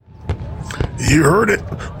You heard it.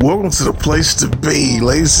 Welcome to the place to be.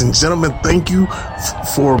 Ladies and gentlemen, thank you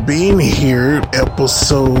for being here.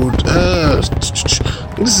 Episode,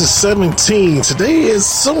 this is 17. Today is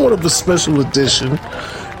somewhat of a special edition.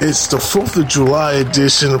 It's the 4th of July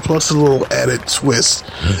edition, plus a little added twist.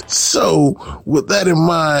 So, with that in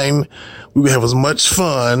mind, we will have as much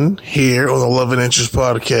fun here on the Love and Interest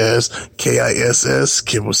Podcast. KISS,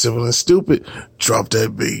 Kimble, Simple, and Stupid. Drop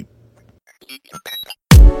that beat.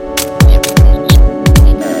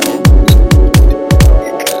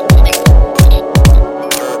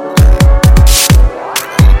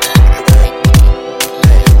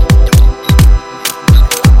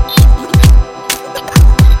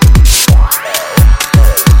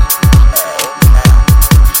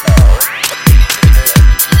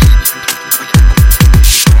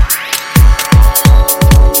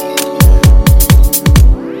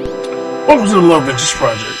 Welcome to the Love and Interest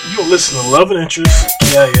Project. You're listening to Love and Interest,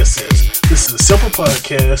 KISS. This is a simple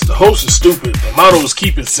podcast. The host is stupid. The motto is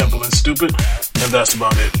keep it simple and stupid. And that's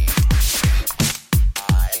about it.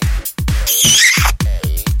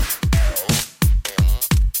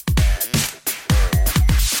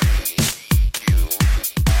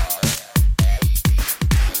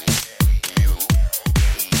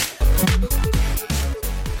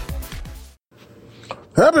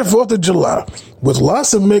 Happy 4th of July. With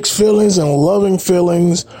lots of mixed feelings and loving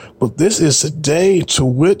feelings, but this is a day to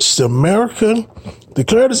which America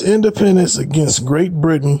declared its independence against Great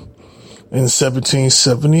Britain in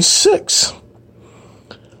 1776.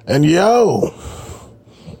 And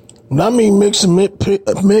when I mean mixed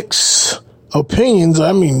opinions,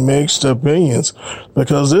 I mean mixed opinions,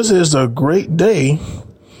 because this is a great day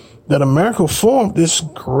that America formed this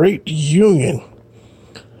great union.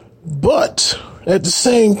 But at the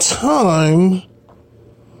same time,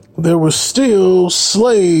 there were still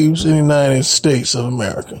slaves in the United States of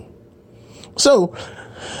America. So,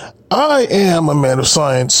 I am a man of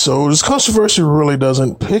science, so this controversy really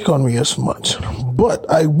doesn't pick on me as much. But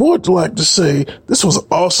I would like to say this was an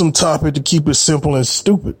awesome topic to keep it simple and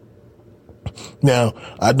stupid. Now,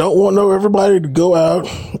 I don't want everybody to go out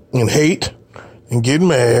and hate and get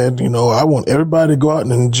mad. I want everybody to go out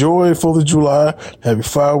and enjoy 4th of July, have your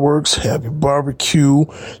fireworks, have your barbecue,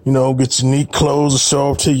 get your neat clothes to show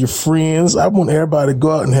off to your friends. I want everybody to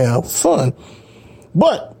go out and have fun.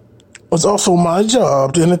 But it's also my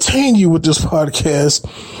job to entertain you with this podcast,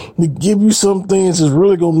 to give you some things that's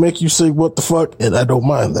really going to make you say, what the fuck? And I don't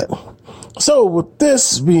mind that. So with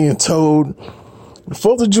this being told, the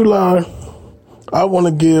 4th of July, I want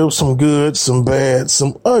to give some good, some bad,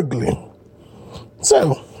 some ugly.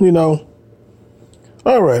 So,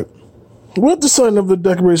 all right. With the signing of the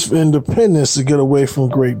Declaration of Independence to get away from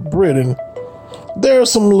Great Britain,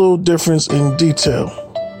 there's some little difference in detail.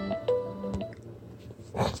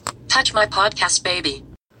 Touch my podcast, baby.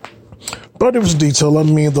 But it was detail. I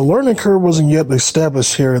mean, the learning curve wasn't yet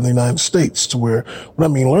established here in the United States, to where,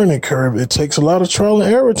 when I mean learning curve, it takes a lot of trial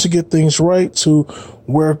and error to get things right, to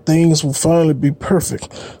where things will finally be perfect.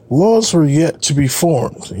 Laws were yet to be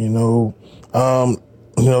formed,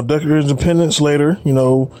 Declaration of Independence later,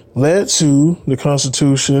 led to the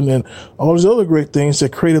Constitution and all these other great things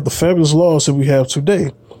that created the fabulous laws that we have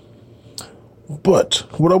today. But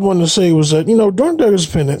what I wanted to say was that, during Declaration of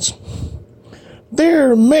Independence,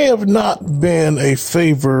 there may have not been a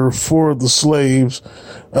favor for the slaves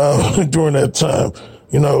during that time.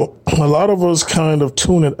 A lot of us kind of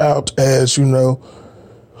tune it out as,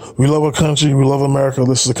 we love our country, we love America,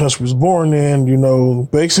 this is the country we was born in,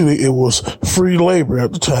 basically it was free labor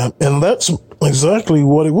at the time. And that's exactly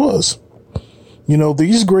what it was.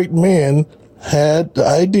 These great men had the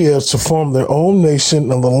idea to form their own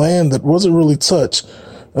nation on the land that wasn't really touched,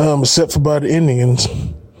 except for by the Indians.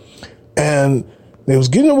 And they was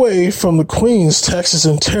getting away from the Queen's taxes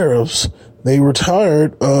and tariffs. They were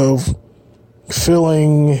tired of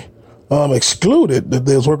feeling excluded, that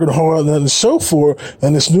they was working hard and to show for,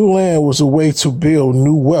 and this new land was a way to build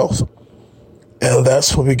new wealth. And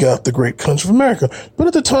that's when we got the great country of America. But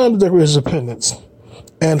at the time of the Declaration of Independence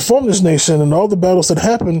and forming this nation and all the battles that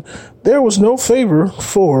happened, there was no favor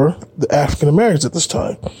for the African Americans at this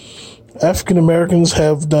time. African Americans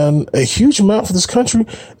have done a huge amount for this country,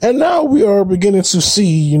 and now we are beginning to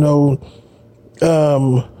see,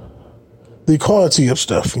 the equality of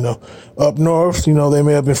stuff, up north, they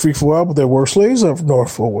may have been free for a while, but there were slaves up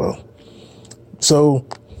north for a while. So,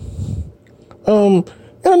 in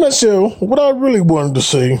a nutshell, what I really wanted to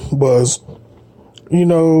say was,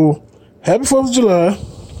 happy 4th of July,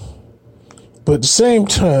 but at the same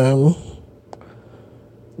time,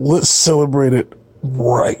 let's celebrate it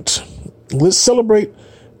right. Let's celebrate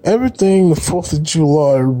everything the 4th of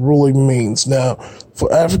July really means. Now,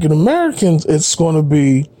 for African Americans, it's going to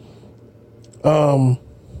be,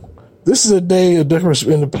 this is a day of Declaration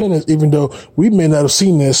of Independence, even though we may not have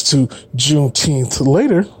seen this to Juneteenth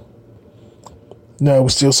later. Now, we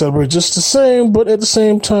still celebrate just the same, but at the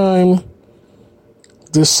same time,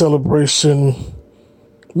 this celebration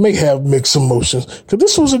may have mixed emotions. Because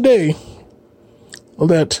this was a day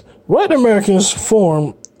that white Americans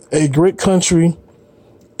formed a great country,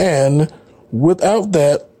 and without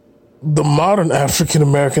that, the modern African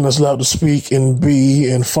American is allowed to speak and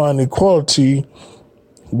be and find equality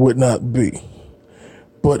would not be.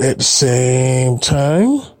 But at the same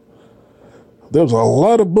time, there was a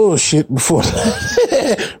lot of bullshit before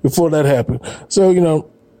that, before that happened. So,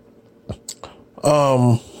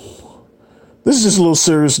 this is just a little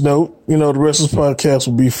serious note. The rest of this podcast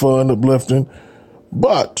will be fun, uplifting.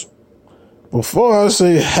 But before I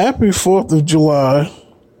say happy 4th of July,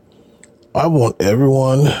 I want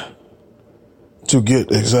everyone to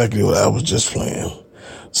get exactly what I was just playing.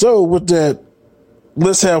 So with that,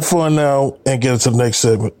 let's have fun now and get into the next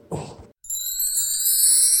segment.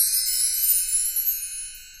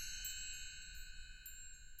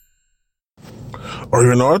 Are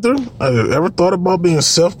you an author? Have you ever thought about being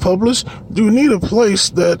self-published? Do you need a place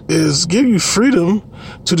that give you freedom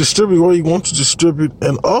to distribute where you want to distribute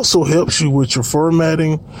and also helps you with your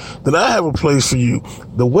formatting? Then I have a place for you.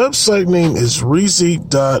 The website name is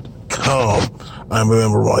Reezy.com. I'm a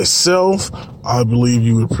member myself. I believe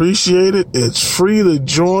you appreciate it. It's free to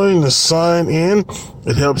join and sign in.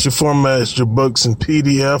 It helps you format your books in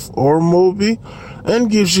PDF or MOBI and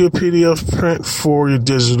gives you a PDF print for your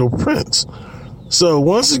digital prints. So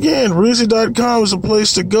once again, Reezy.com is a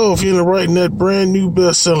place to go if you're into writing that brand new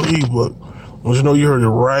best-selling ebook. I want you to know you heard it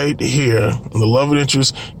right here on the Love and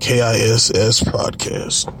Interest KISS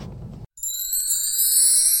podcast.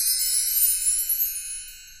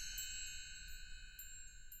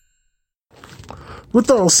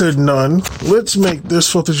 With all said and done, let's make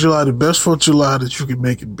this 4th of July the best 4th of July that you can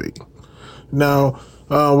make it be. Now,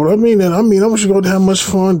 what I mean, I want you to go to have much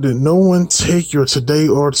fun. That no one take your today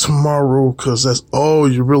or tomorrow, because that's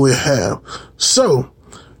all you really have. So,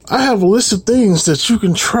 I have a list of things that you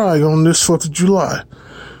can try on this 4th of July.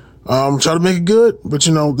 Try to make it good, but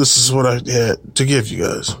this is what I had to give you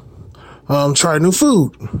guys. Try new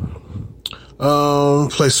food.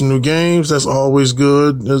 Play some new games. That's always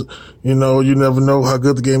good. You never know how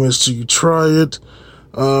good the game is till you try it.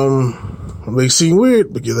 It may seem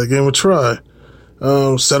weird, but give that game a try.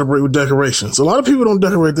 Celebrate with decorations. A lot of people don't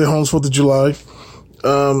decorate their homes 4th of July.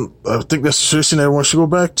 I think that's a tradition everyone should go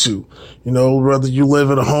back to. Whether you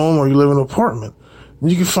live in a home or you live in an apartment.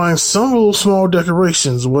 You can find some little small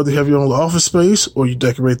decorations, whether you have your own office space or you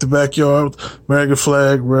decorate the backyard with American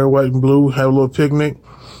flag, red, white, and blue, have a little picnic.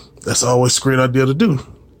 That's always a great idea to do.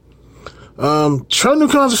 Try new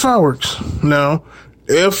kinds of fireworks. Now,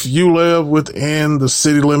 if you live within the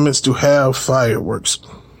city limits to have fireworks,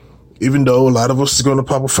 even though a lot of us are going to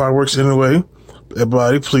pop up fireworks anyway,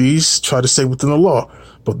 everybody please try to stay within the law.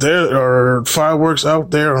 But there are fireworks out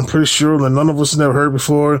there, I'm pretty sure, that none of us have never heard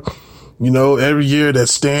before. Every year that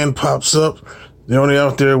stand pops up. They're only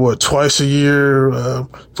out there, twice a year,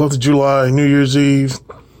 4th of July, New Year's Eve.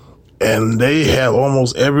 And they have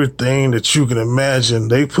almost everything that you can imagine.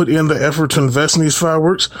 They put in the effort to invest in these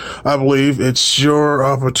fireworks. I believe it's your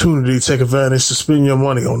opportunity to take advantage to spend your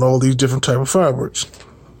money on all these different type of fireworks.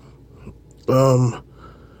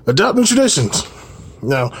 Adopt new traditions.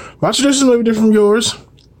 Now, my tradition may be different from yours.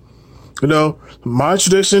 My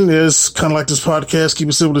tradition is kind of like this podcast, keep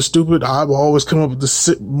it simple and stupid. I've always come up with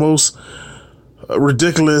the most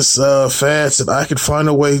ridiculous fads that I could find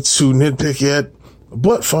a way to nitpick at,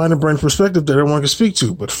 but find a brand perspective that everyone can speak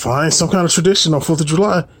to. But find some kind of tradition on 4th of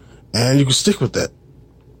July, and you can stick with that.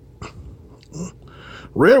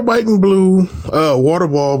 Red, white, and blue water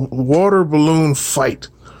balloon fight.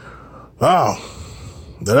 Wow,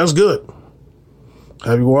 that's good.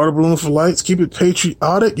 Have your water balloon for lights. Keep it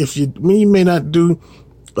patriotic. You may not do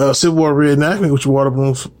Civil War reenactment with your water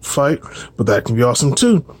balloon fight, but that can be awesome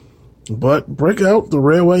too. But break out the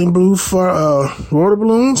red, white, and blue water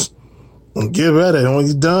balloons and give at it. And when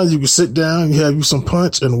you're done, you can sit down, you have you some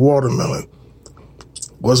punch and watermelon.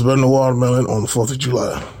 What's better than watermelon on the 4th of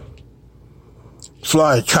July?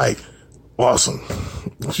 Fly a kite. Awesome.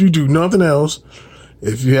 If you do nothing else,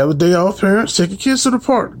 if you have a day off, parents, take your kids to the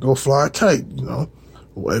park. Go fly a kite,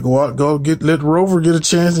 Go out, let Rover get a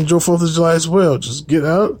chance to enjoy 4th of July as well. Just get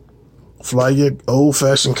out, fly your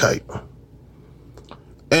old-fashioned kite.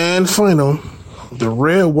 And final, the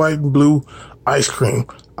red, white, and blue ice cream.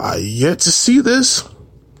 I yet to see this,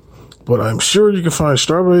 but I'm sure you can find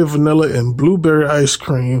strawberry, vanilla, and blueberry ice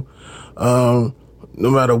cream, no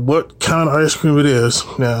matter what kind of ice cream it is.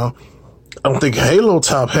 Now, I don't think Halo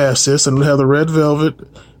Top has this, and they have the red velvet.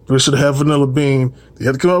 We should have vanilla bean. They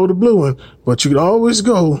had to come out with a blue one, but you can always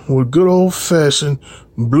go with good old-fashioned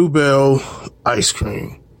Bluebell ice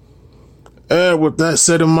cream. And with that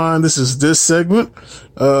set in mind, this is this segment.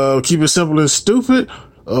 Keep it simple and stupid.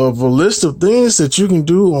 Of a list of things that you can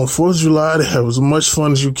do on 4th of July to have as much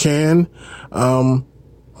fun as you can.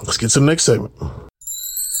 Let's get to the next segment.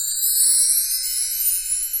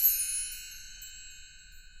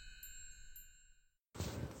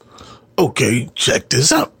 Okay, check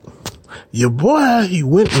this out. Your boy, he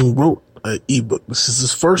went and wrote an ebook. This is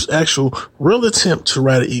his first actual real attempt to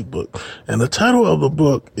write an ebook. And the title of the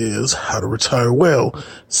book is How to Retire Well,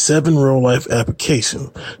 7 Real Life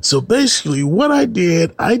Applications. So basically what I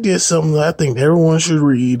did something that I think everyone should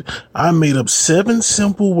read. I made up 7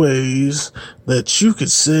 simple ways that you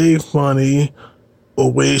could save money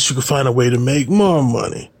or ways you could find a way to make more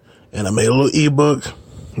money. And I made a little ebook.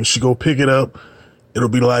 You should go pick it up. It'll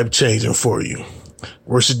be life changing for you.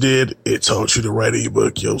 Worse it did, it taught you to write an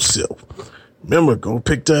ebook yourself. Remember, go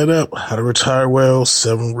pick that up. How to Retire Well,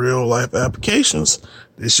 7 Real Life Applications.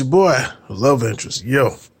 This your boy, Love Interest.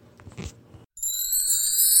 Yo.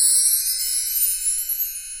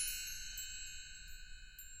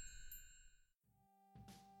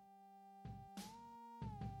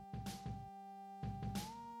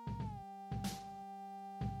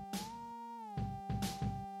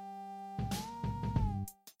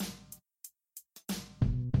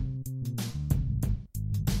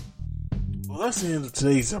 Well, that's the end of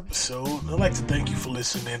today's episode. I'd like to thank you for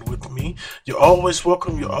listening with me. You're always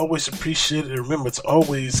welcome. You're always appreciated. And remember to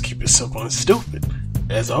always keep it simple and stupid.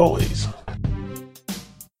 As always.